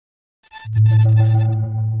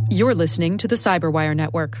You're listening to the Cyberwire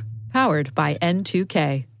Network, powered by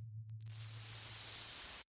N2K.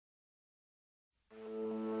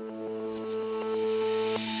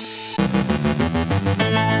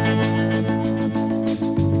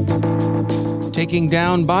 Taking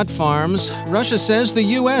down bot farms, Russia says the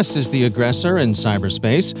U.S. is the aggressor in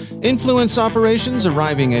cyberspace. Influence operations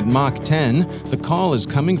arriving at Mach 10. The call is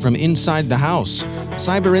coming from inside the house.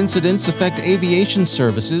 Cyber incidents affect aviation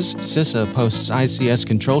services. CISA posts ICS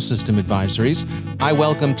control system advisories. I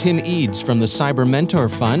welcome Tim Eads from the Cyber Mentor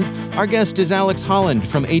Fund. Our guest is Alex Holland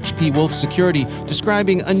from HP Wolf Security,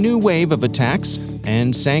 describing a new wave of attacks.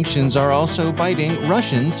 And sanctions are also biting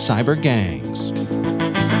Russian cyber gangs.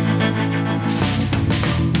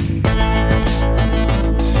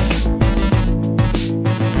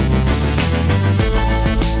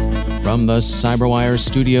 From the Cyberwire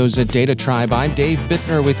studios at Data Tribe, I'm Dave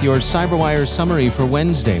Bittner with your Cyberwire summary for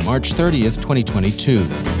Wednesday, March 30th, 2022.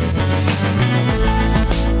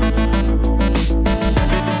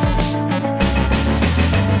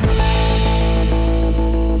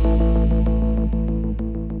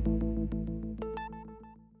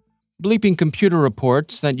 Bleeping Computer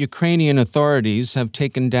reports that Ukrainian authorities have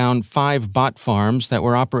taken down 5 bot farms that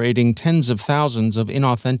were operating tens of thousands of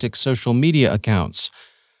inauthentic social media accounts.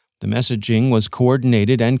 The messaging was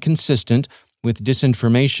coordinated and consistent with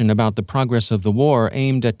disinformation about the progress of the war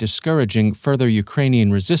aimed at discouraging further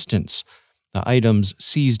Ukrainian resistance. The items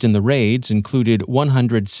seized in the raids included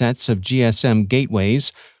 100 sets of GSM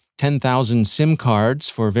gateways, 10,000 SIM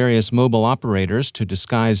cards for various mobile operators to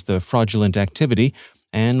disguise the fraudulent activity,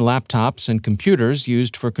 and laptops and computers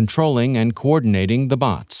used for controlling and coordinating the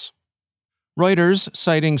bots. Reuters,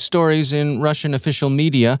 citing stories in Russian official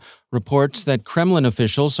media, reports that Kremlin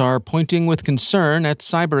officials are pointing with concern at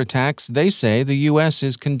cyber attacks they say the U.S.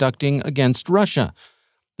 is conducting against Russia.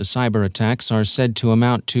 The cyber attacks are said to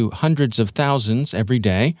amount to hundreds of thousands every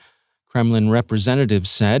day. Kremlin representatives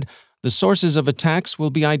said the sources of attacks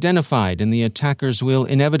will be identified and the attackers will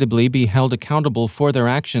inevitably be held accountable for their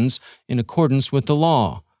actions in accordance with the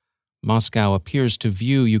law. Moscow appears to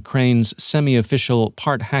view Ukraine's semi-official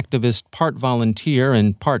part hacktivist, part volunteer,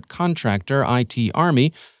 and part contractor IT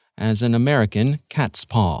army as an American cat's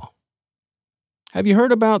paw. Have you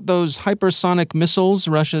heard about those hypersonic missiles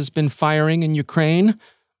Russia's been firing in Ukraine?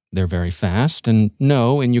 They're very fast, and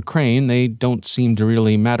no, in Ukraine they don't seem to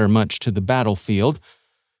really matter much to the battlefield.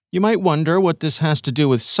 You might wonder what this has to do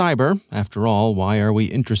with cyber. After all, why are we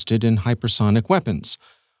interested in hypersonic weapons?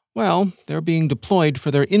 Well, they're being deployed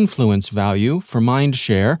for their influence value, for mind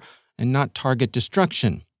share, and not target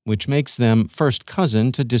destruction, which makes them first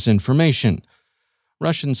cousin to disinformation.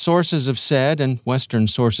 Russian sources have said, and Western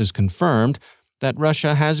sources confirmed, that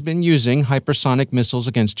Russia has been using hypersonic missiles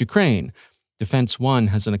against Ukraine. Defense One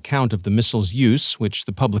has an account of the missile's use, which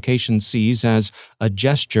the publication sees as a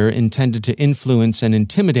gesture intended to influence and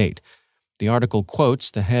intimidate. The article quotes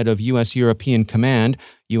the head of U.S. European Command,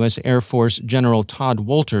 U.S. Air Force General Todd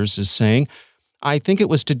Wolters, as saying, "I think it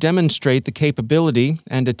was to demonstrate the capability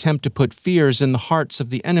and attempt to put fears in the hearts of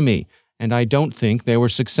the enemy, and I don't think they were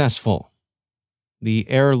successful." The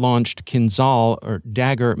air-launched Kinzhal, or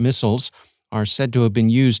Dagger, missiles are said to have been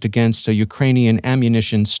used against a Ukrainian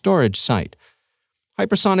ammunition storage site.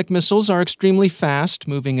 Hypersonic missiles are extremely fast,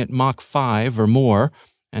 moving at Mach 5 or more,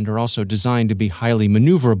 and are also designed to be highly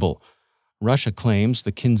maneuverable. Russia claims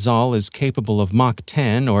the Kinzhal is capable of Mach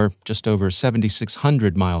 10, or just over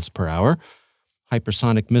 7,600 miles per hour.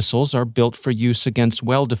 Hypersonic missiles are built for use against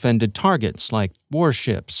well-defended targets like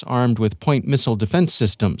warships armed with point missile defense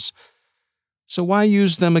systems. So why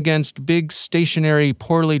use them against big, stationary,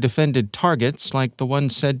 poorly defended targets like the one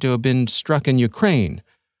said to have been struck in Ukraine?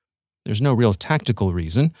 There's no real tactical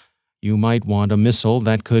reason. You might want a missile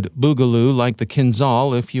that could boogaloo like the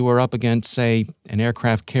Kinzhal if you were up against, say, an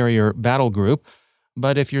aircraft carrier battle group.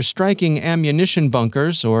 But if you're striking ammunition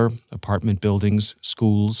bunkers or apartment buildings,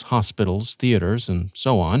 schools, hospitals, theaters, and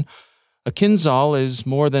so on, a Kinzhal is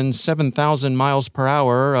more than 7,000 miles per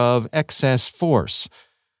hour of excess force.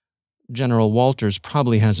 General Walters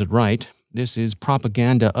probably has it right. This is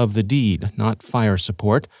propaganda of the deed, not fire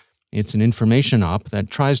support. It's an information op that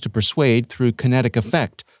tries to persuade through kinetic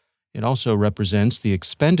effect. It also represents the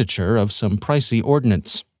expenditure of some pricey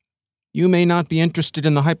ordnance. You may not be interested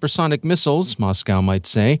in the hypersonic missiles, Moscow might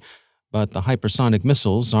say, but the hypersonic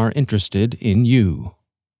missiles are interested in you.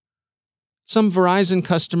 Some Verizon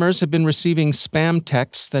customers have been receiving spam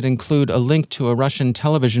texts that include a link to a Russian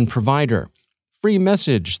television provider. Free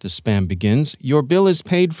message, the spam begins. Your bill is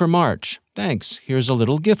paid for March. Thanks, here's a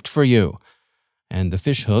little gift for you. and the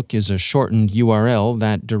fishhook is a shortened URL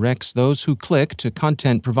that directs those who click to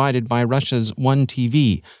content provided by Russia's One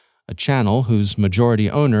TV, a channel whose majority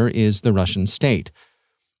owner is the Russian state.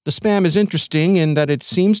 The spam is interesting in that it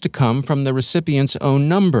seems to come from the recipient's own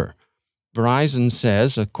number. Verizon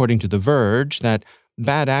says, according to The Verge, that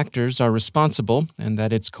bad actors are responsible and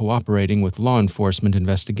that it's cooperating with law enforcement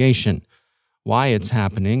investigation. Why it's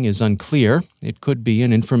happening is unclear. It could be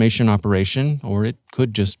an information operation, or it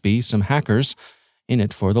could just be some hackers in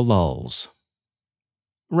it for the lulz.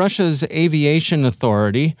 Russia's aviation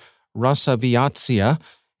authority, Rosaviatsia,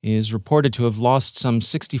 is reported to have lost some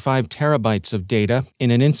 65 terabytes of data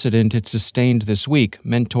in an incident it sustained this week,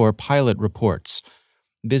 Mentor Pilot reports.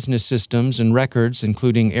 Business systems and records,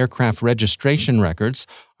 including aircraft registration records,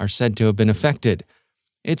 are said to have been affected.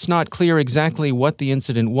 It's not clear exactly what the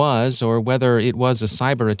incident was or whether it was a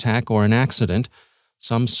cyber attack or an accident.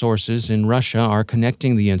 Some sources in Russia are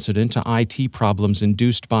connecting the incident to IT problems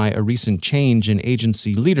induced by a recent change in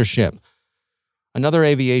agency leadership. Another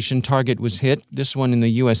aviation target was hit, this one in the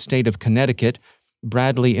U.S. state of Connecticut.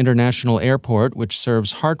 Bradley International Airport, which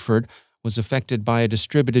serves Hartford, was affected by a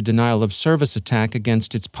distributed denial of service attack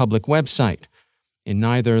against its public website. In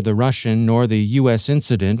neither the Russian nor the U.S.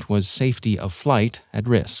 incident was safety of flight at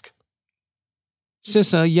risk.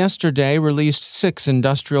 CISA yesterday released 6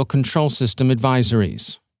 industrial control system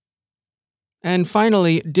advisories. And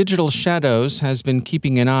finally, Digital Shadows has been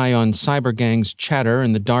keeping an eye on cyber gangs' chatter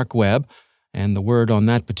in the dark web, and the word on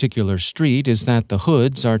that particular street is that the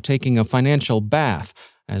hoods are taking a financial bath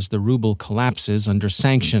as the ruble collapses under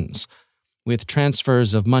sanctions. With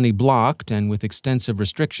transfers of money blocked and with extensive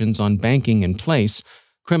restrictions on banking in place,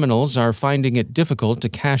 criminals are finding it difficult to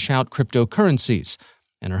cash out cryptocurrencies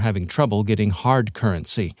and are having trouble getting hard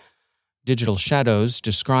currency. Digital Shadows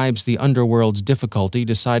describes the underworld's difficulty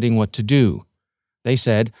deciding what to do. They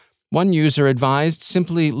said, one user advised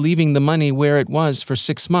simply leaving the money where it was for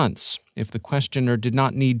 6 months if the questioner did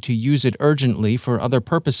not need to use it urgently for other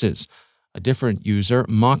purposes. A different user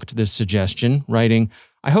mocked this suggestion, writing,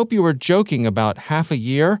 I hope you were joking about half a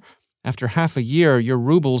year. After half a year, your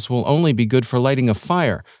rubles will only be good for lighting a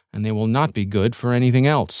fire, and they will not be good for anything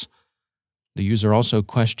else. The user also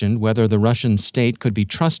questioned whether the Russian state could be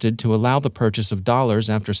trusted to allow the purchase of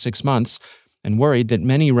dollars after 6 months, and worried that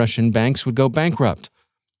many Russian banks would go bankrupt.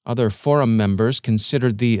 Other forum members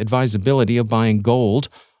considered the advisability of buying gold,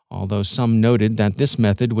 although some noted that this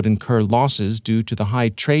method would incur losses due to the high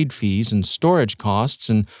trade fees and storage costs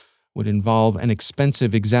and would involve an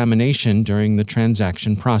expensive examination during the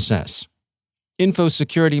transaction process.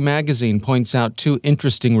 InfoSecurity magazine points out 2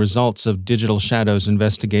 interesting results of Digital Shadows'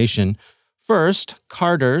 investigation. First,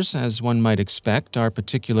 carders, as one might expect, are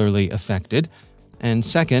particularly affected. And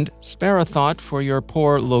second, spare a thought for your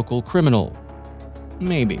poor local criminal.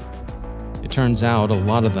 Maybe. It turns out a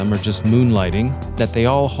lot of them are just moonlighting, that they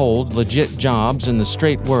all hold legit jobs in the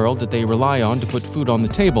straight world that they rely on to put food on the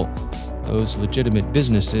table. Those legitimate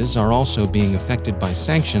businesses are also being affected by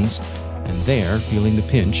sanctions, and they're feeling the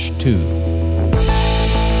pinch, too.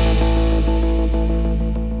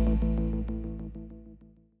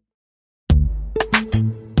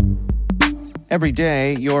 Every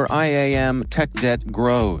day, your IAM tech debt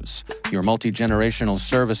grows. Your multi-generational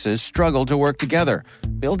services struggle to work together.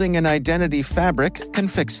 Building an identity fabric can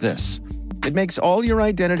fix this. It makes all your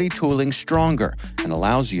identity tooling stronger and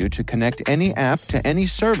allows you to connect any app to any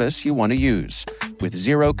service you want to use, with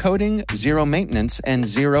zero coding, zero maintenance, and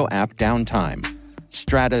zero app downtime.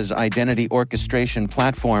 Strata's identity orchestration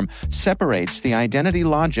platform separates the identity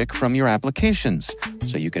logic from your applications,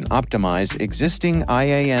 so you can optimize existing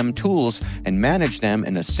IAM tools and manage them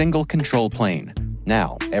in a single control plane.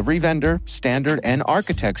 Now, every vendor, standard, and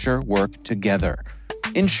architecture work together.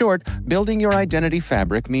 In short, building your identity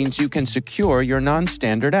fabric means you can secure your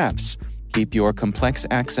non-standard apps, keep your complex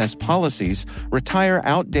access policies, retire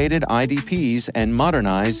outdated IDPs, and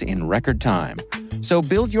modernize in record time. So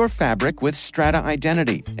build your fabric with Strata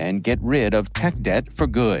Identity and get rid of tech debt for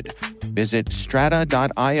good. Visit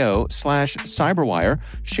strata.io/cyberwire,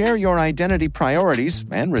 share your identity priorities,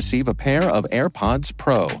 and receive a pair of AirPods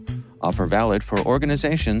Pro. Offer valid for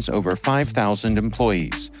organizations over 5,000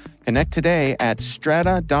 employees. Connect today at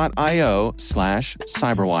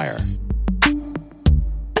strata.io/cyberwire.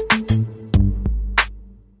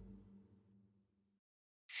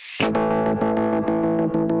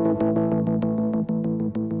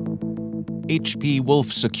 HP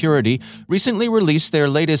Wolf Security recently released their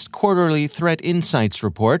latest quarterly Threat Insights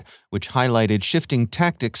report, which highlighted shifting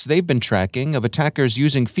tactics they've been tracking of attackers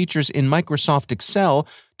using features in Microsoft Excel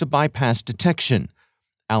to bypass detection.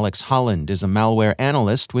 Alex Holland is a malware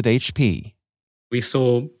analyst with HP. we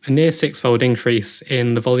saw a near six-fold increase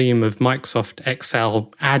in the volume of Microsoft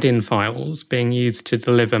Excel add-in files being used to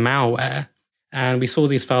deliver malware. And we saw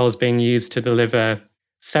these files being used to deliver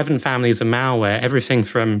 7 families of malware, everything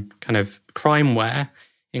from kind of crimeware,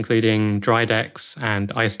 including Dridex and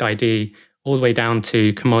IcedID, all the way down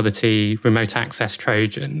to commodity remote access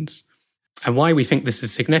Trojans. And why we think this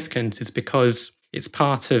is significant is because it's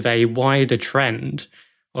part of a wider trend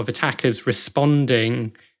of attackers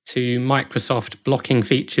responding to Microsoft blocking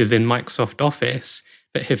features in Microsoft Office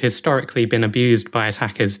that have historically been abused by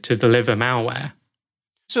attackers to deliver malware.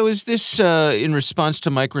 So is this in response to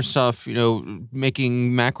Microsoft,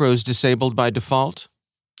 making macros disabled by default?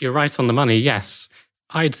 You're right on the money, yes.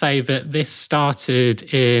 I'd say that this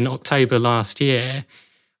started in October last year,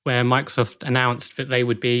 where Microsoft announced that they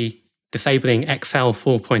would be disabling Excel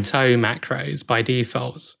 4.0 macros by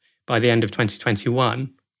default by the end of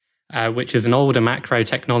 2021, which is an older macro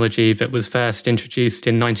technology that was first introduced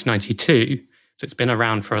in 1992, so it's been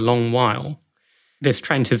around for a long while. This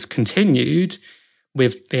trend has continued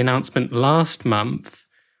with the announcement last month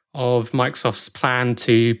of Microsoft's plan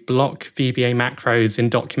to block VBA macros in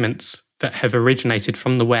documents that have originated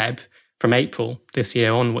from the web from April this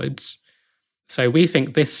year onwards. So we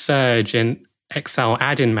think this surge in Excel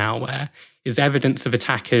add-in malware is evidence of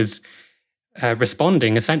attackers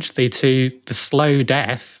responding essentially to the slow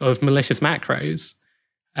death of malicious macros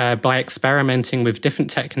by experimenting with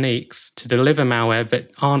different techniques to deliver malware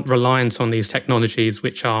that aren't reliant on these technologies,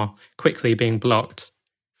 which are quickly being blocked.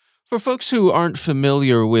 For folks who aren't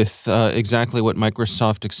familiar with exactly what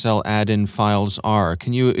Microsoft Excel add-in files are,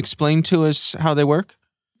 can you explain to us how they work?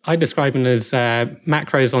 I describe them as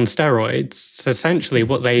macros on steroids. So essentially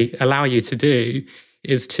what they allow you to do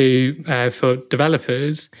is for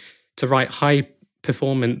developers to write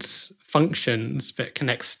high-performance functions that can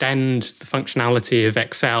extend the functionality of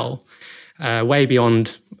Excel way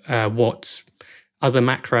beyond what other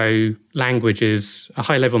macro languages,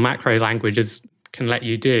 high-level macro languages, can let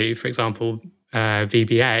you do. For example,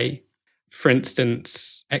 VBA. For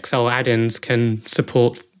instance, Excel add-ins can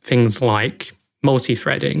support things like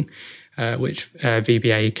multi-threading, which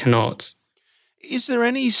VBA cannot. Is there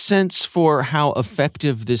any sense for how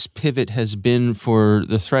effective this pivot has been for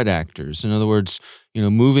the threat actors? In other words,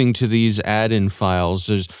 moving to these add-in files,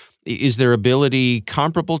 is their ability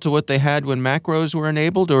comparable to what they had when macros were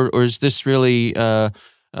enabled, or is this really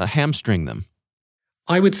hamstring them?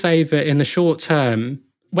 I would say that in the short term,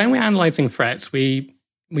 when we're analyzing threats, we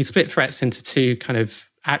split threats into 2 kind of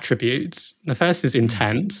attributes. The first is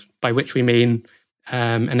intent, by which we mean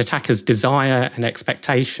an attacker's desire and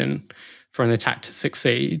expectation for an attack to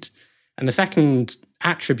succeed. And the second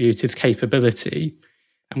attribute is capability.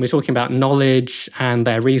 And we're talking about knowledge and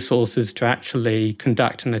their resources to actually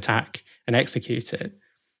conduct an attack and execute it.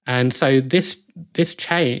 And so this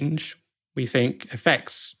change, we think,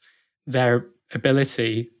 affects their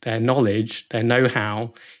ability, their knowledge, their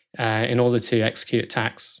know-how in order to execute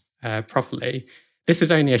attacks properly. This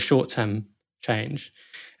is only a short-term change.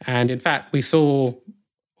 And in fact, we saw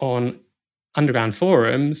on underground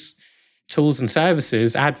forums, tools and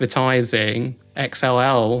services advertising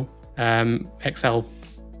XLL, Excel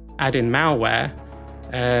add-in malware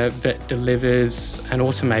that delivers and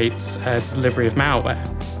automates delivery of malware.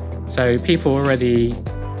 So people are already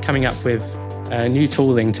coming up with new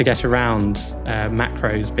tooling to get around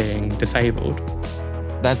macros being disabled.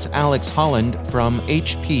 That's Alex Holland from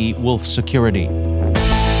HP Wolf Security.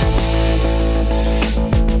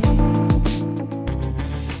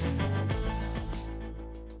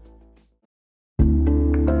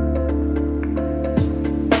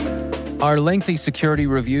 Are lengthy security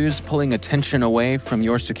reviews pulling attention away from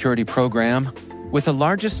your security program? With the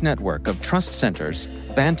largest network of trust centers,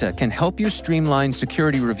 Vanta can help you streamline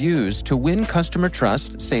security reviews to win customer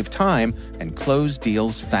trust, save time, and close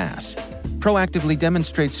deals fast. Proactively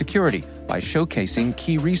demonstrate security by showcasing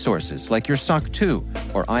key resources like your SOC 2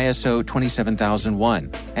 or ISO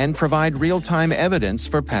 27001 and provide real-time evidence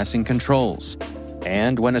for passing controls.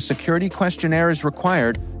 And when a security questionnaire is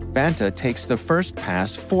required, Vanta takes the first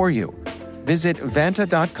pass for you. Visit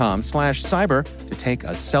vanta.com/cyber to take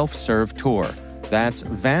a self-serve tour. That's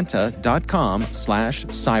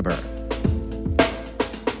vanta.com/cyber.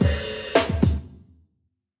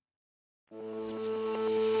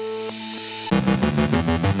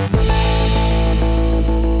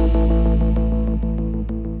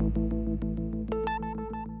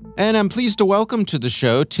 And I'm pleased to welcome to the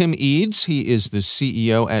show Tim Eads. He is the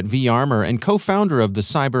CEO at vArmor and co-founder of the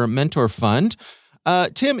Cyber Mentor Fund.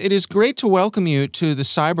 Tim, it is great to welcome you to the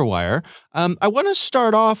Cyberwire. I want to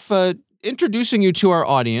start off introducing you to our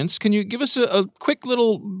audience. Can you give us a quick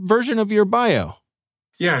little version of your bio?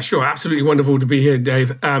 Yeah, sure. Absolutely wonderful to be here,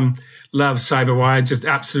 Dave. Love CyberWire. Just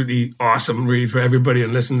absolutely awesome read for everybody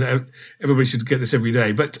and listen. Everybody should get this every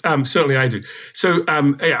day, but certainly I do. So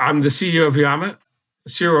I'm the CEO of Yama,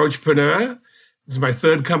 serial entrepreneur. This is my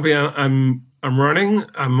third company I'm running.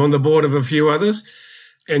 I'm on the board of a few others,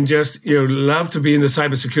 and just love to be in the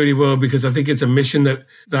cybersecurity world because I think it's a mission that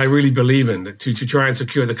I really believe in, to try and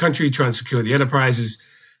secure the country, try and secure the enterprises.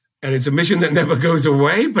 And it's a mission that never goes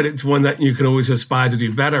away, but it's one that you can always aspire to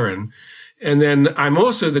do better in. And then I'm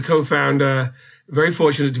also the co-founder, very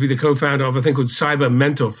fortunate to be the co-founder of a thing called Cyber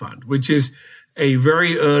Mentor Fund, which is a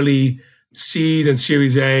very early seed and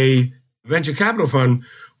Series A venture capital fund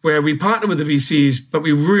where we partner with the VCs, but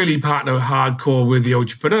we really partner hardcore with the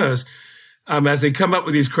entrepreneurs as they come up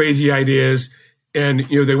with these crazy ideas and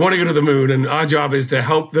they want to go to the moon. And our job is to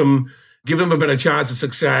help them, give them a better chance of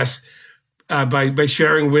success, by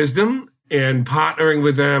sharing wisdom and partnering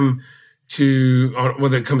with them to,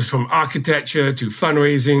 whether it comes from architecture to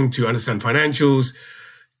fundraising, to understand financials,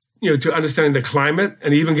 to understanding the climate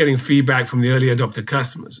and even getting feedback from the early adopter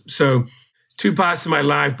customers. So 2 parts to my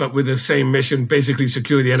life, but with the same mission, basically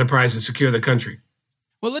secure the enterprise and secure the country.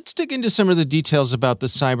 Well, let's dig into some of the details about the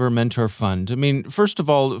Cyber Mentor Fund. I mean, first of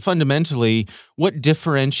all, fundamentally, what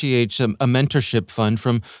differentiates a mentorship fund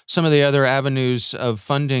from some of the other avenues of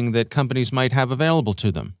funding that companies might have available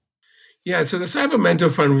to them? Yeah, so the Cyber Mentor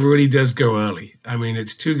Fund really does go early. I mean,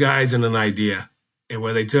 it's 2 guys and an idea, and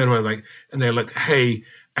where they turn around and they're like, hey,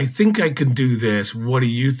 I think I can do this. What do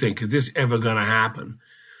you think? Is this ever going to happen?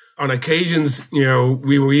 On occasions,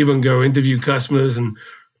 we will even go interview customers and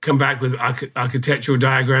come back with architectural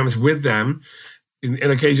diagrams with them. In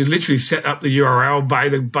occasion, literally set up the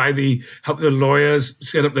URL, help the lawyers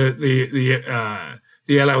set up the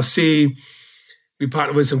LLC. We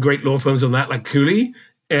partner with some great law firms on that, like Cooley.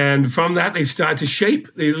 And from that, they start to shape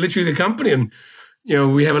the company. And,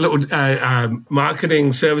 we have a little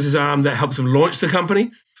marketing services arm that helps them launch the company.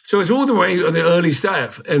 So it's all the way to the early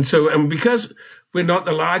stuff. And because we're not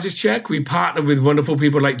the largest check, we partner with wonderful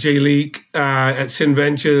people like Jay Leak at Sin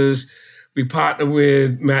Ventures. We partner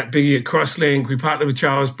with Matt Biggie at Crosslink. We partner with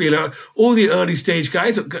Charles Beeler. All the early stage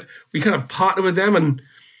guys, we kind of partner with them. And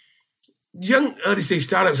young early stage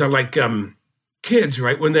startups are like kids,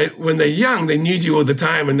 right? When they're young, they need you all the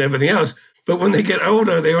time and everything else. But when they get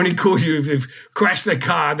older, they only call you if they've crashed their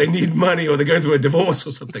car, they need money, or they're going through a divorce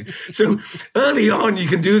or something. So early on, you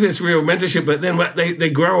can do this real mentorship, but then they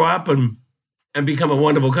grow up and become a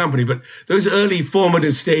wonderful company. But those early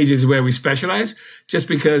formative stages where we specialize, just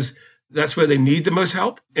because that's where they need the most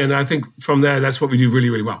help. And I think from there, that's what we do really,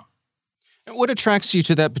 really well. What attracts you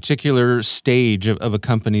to that particular stage of a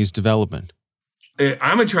company's development?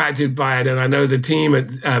 I'm attracted by it, and I know the team at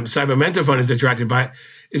Cyber Mentor Fund is attracted by it,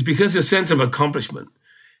 is because the sense of accomplishment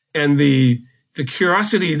and the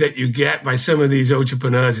curiosity that you get by some of these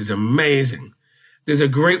entrepreneurs is amazing. There's a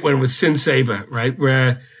great one with SynSaber, right,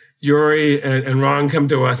 where Yuri and Ron come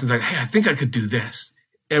to us and like, hey, I think I could do this.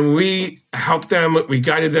 And we helped them, we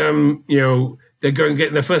guided them, they're going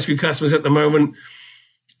getting their first few customers at the moment.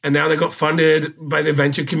 And now they got funded by the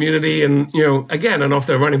venture community and, again, and off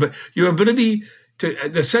they're running. But your ability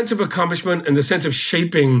the sense of accomplishment and the sense of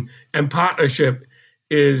shaping and partnership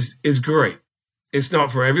is great. It's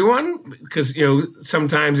not for everyone because,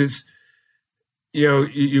 sometimes it's,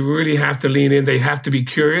 you really have to lean in. They have to be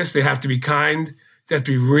curious. They have to be kind. They have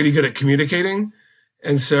to be really good at communicating.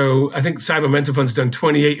 And so I think Cyber Mentor Fund's done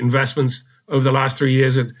 28 investments over the last 3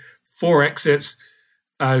 years at 4 exits.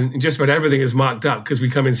 And just about everything is marked up because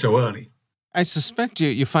we come in so early. I suspect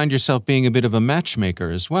you find yourself being a bit of a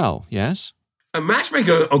matchmaker as well, yes? A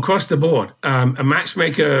matchmaker across the board. A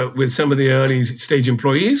matchmaker with some of the early stage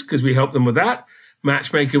employees because we help them with that.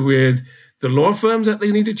 Matchmaker with the law firms that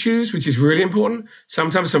they need to choose, which is really important.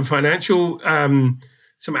 Sometimes some financial, some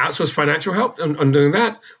outsourced financial help on doing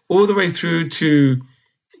that, all the way through to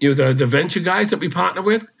the venture guys that we partner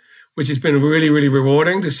with, which has been really, really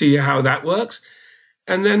rewarding to see how that works.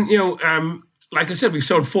 And then, like I said, we've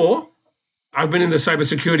sold 4. I've been in the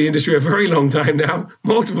cybersecurity industry a very long time now,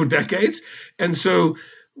 multiple decades. And so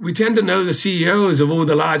we tend to know the CEOs of all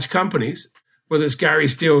the large companies, whether it's Gary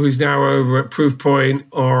Steele, who's now over at Proofpoint,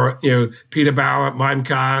 or, Peter Bauer at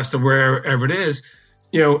Mimecast, or wherever it is,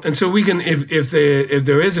 and so we can, if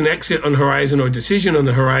there is an exit on the horizon or a decision on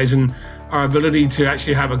the horizon, our ability to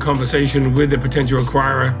actually have a conversation with the potential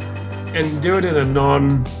acquirer and do it in a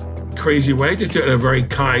non-crazy way, just do it in a very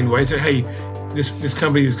kind way. Say, hey, this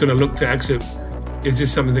company is going to look to exit. Is this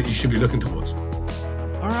something that you should be looking towards?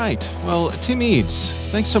 All right. Well, Tim Eads,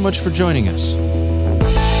 thanks so much for joining us.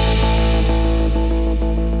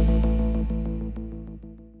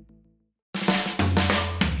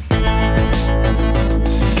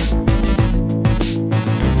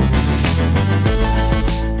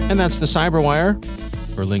 And that's the Cyberwire.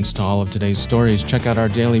 For links to all of today's stories, check out our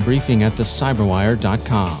daily briefing at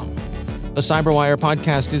thecyberwire.com. The Cyberwire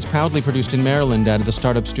podcast is proudly produced in Maryland out of the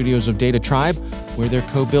startup studios of Data Tribe, where they're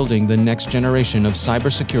co-building the next generation of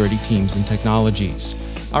cybersecurity teams and technologies.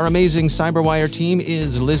 Our amazing Cyberwire team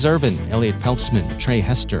is Liz Irvin, Elliot Peltzman, Trey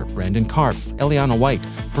Hester, Brandon Karpf, Eliana White,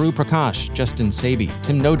 Haru Prakash, Justin Sabi,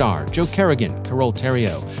 Tim Nodar, Joe Kerrigan, Carol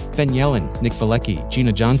Terrio, Ben Yellen, Nick Valecki,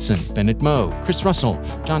 Gina Johnson, Bennett Moe, Chris Russell,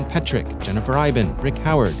 John Petrick, Jennifer Iben, Rick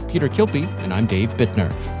Howard, Peter Kilpie, and I'm Dave Bittner.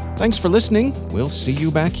 Thanks for listening. We'll see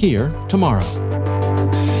you back here tomorrow.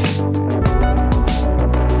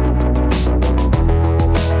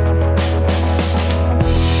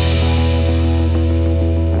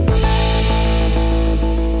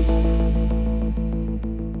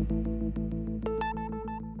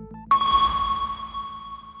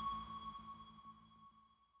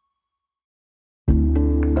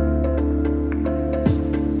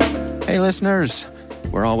 Hey listeners,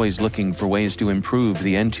 we're always looking for ways to improve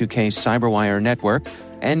the N2K Cyberwire network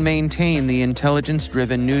and maintain the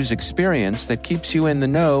intelligence-driven news experience that keeps you in the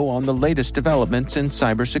know on the latest developments in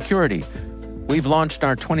cybersecurity. We've launched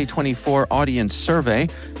our 2024 audience survey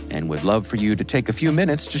and would love for you to take a few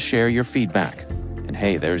minutes to share your feedback. And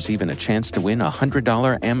hey, there's even a chance to win a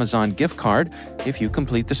 $100 Amazon gift card if you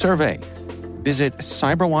complete the survey. Visit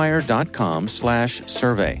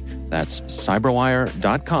cyberwire.com/survey. That's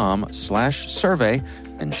cyberwire.com/survey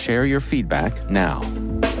and share your feedback now.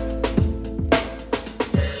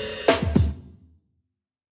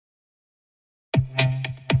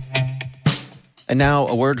 And now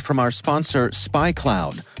a word from our sponsor,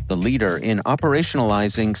 SpyCloud, the leader in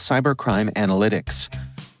operationalizing cybercrime analytics.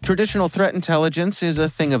 Traditional threat intelligence is a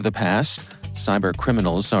thing of the past. Cyber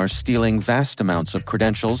criminals are stealing vast amounts of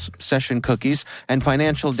credentials, session cookies, and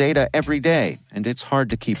financial data every day, and it's hard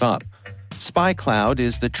to keep up. SpyCloud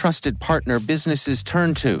is the trusted partner businesses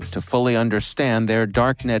turn to fully understand their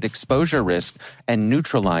darknet exposure risk and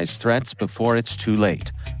neutralize threats before it's too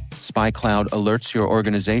late. SpyCloud alerts your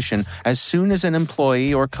organization as soon as an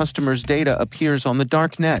employee or customer's data appears on the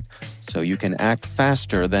darknet, so you can act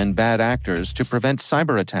faster than bad actors to prevent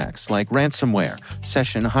cyber attacks like ransomware,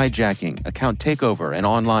 session hijacking, account takeover, and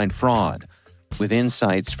online fraud. With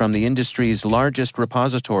insights from the industry's largest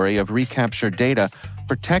repository of recaptured data,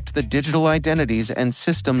 protect the digital identities and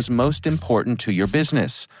systems most important to your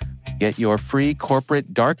business. Get your free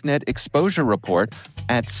corporate darknet exposure report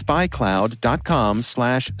at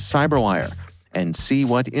spycloud.com/cyberwire and see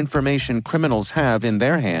what information criminals have in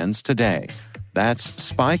their hands today. That's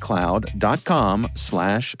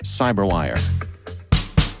spycloud.com/cyberwire.